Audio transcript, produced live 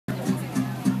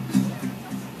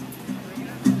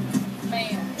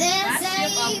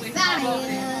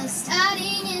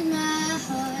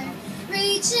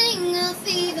reaching a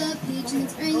fever pitch and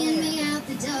it's bringing me out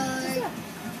the dark.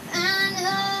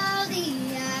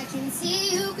 Finally, I can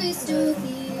see you crystal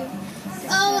clear.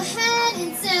 Go ahead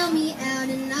and sell me out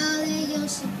and I'll lay your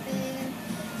ship bare.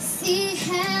 See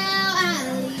how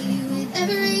I leave with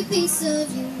every piece of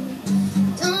you.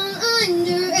 Don't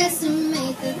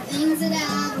underestimate the things that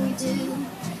I will do.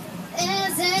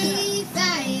 There's a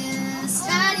fire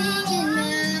starting in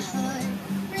my heart,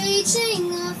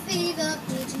 reaching a fever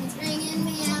pitch and it's bringing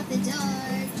me out the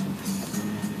dark.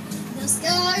 The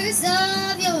scars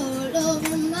of your love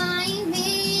remind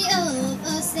me of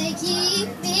us. They keep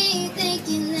me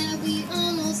thinking that we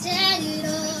almost had it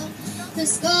all. The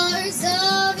scars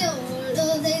of your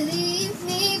love, they leave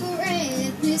me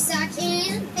breathless. I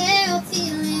can't help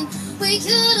feeling we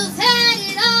could have had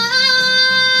it all.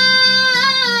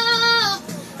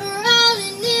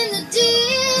 Rolling in the deep,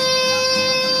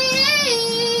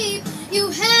 you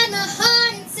had my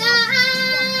heart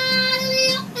inside of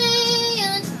your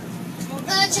hand,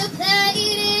 but you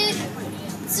played it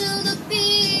to the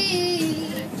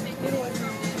beat.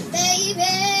 Baby,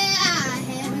 I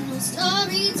have no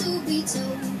story to be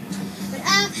told, but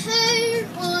I've heard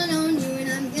one on you and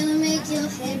I'm gonna make your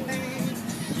head burn.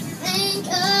 Think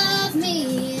of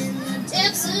me in the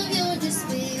depths of your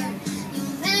despair.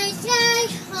 You'll make a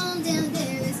home down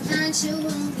there, it's mine, sure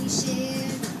won't be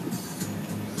shared.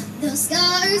 The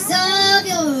scars of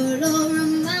your love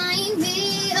remind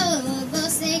me of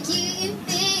us. They keep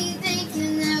me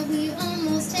thinking that we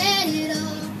almost had it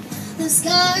all. The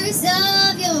scars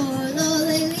of your love,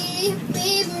 they leave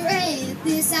me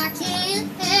breathless. I can't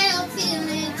help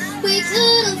feeling we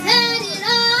could have had it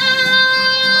all.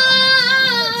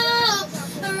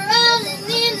 Rolling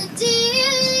in the deep,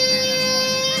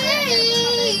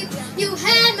 you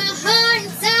had my heart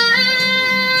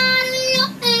inside of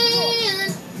your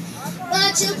hand,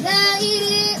 but you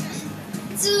played it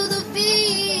to the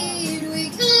beat. We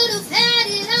could have had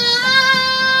it all.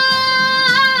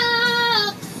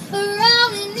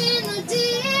 Rolling in the deep,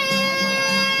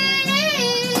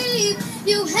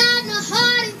 you had my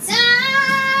heart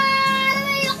inside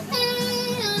of your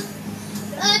hand,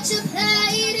 but you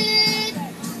played it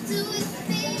to its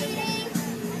beating.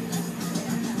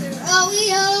 Oh, we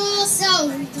all saw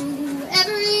through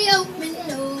every open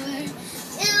door.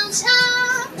 Count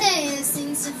your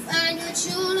blessings to find what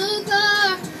you look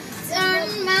for. Turn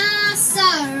my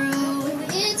sorrow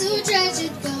into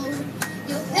treasured gold.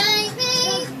 You'll pay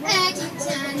me back in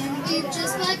time and reap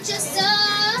just what you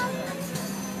sow.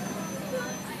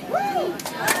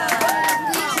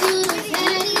 We could have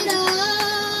had it all.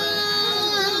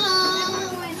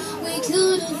 We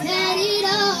could have had it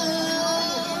all.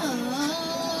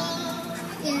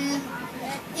 Yeah,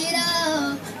 it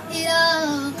all, it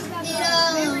all, it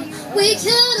all. We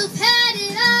could have had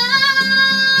it all.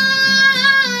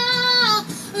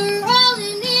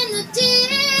 Rolling in the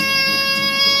deep,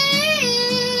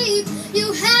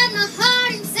 you had my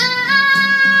heart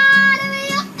inside of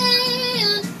your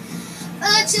hand,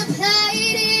 but you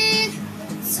played it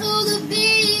to the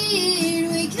beat.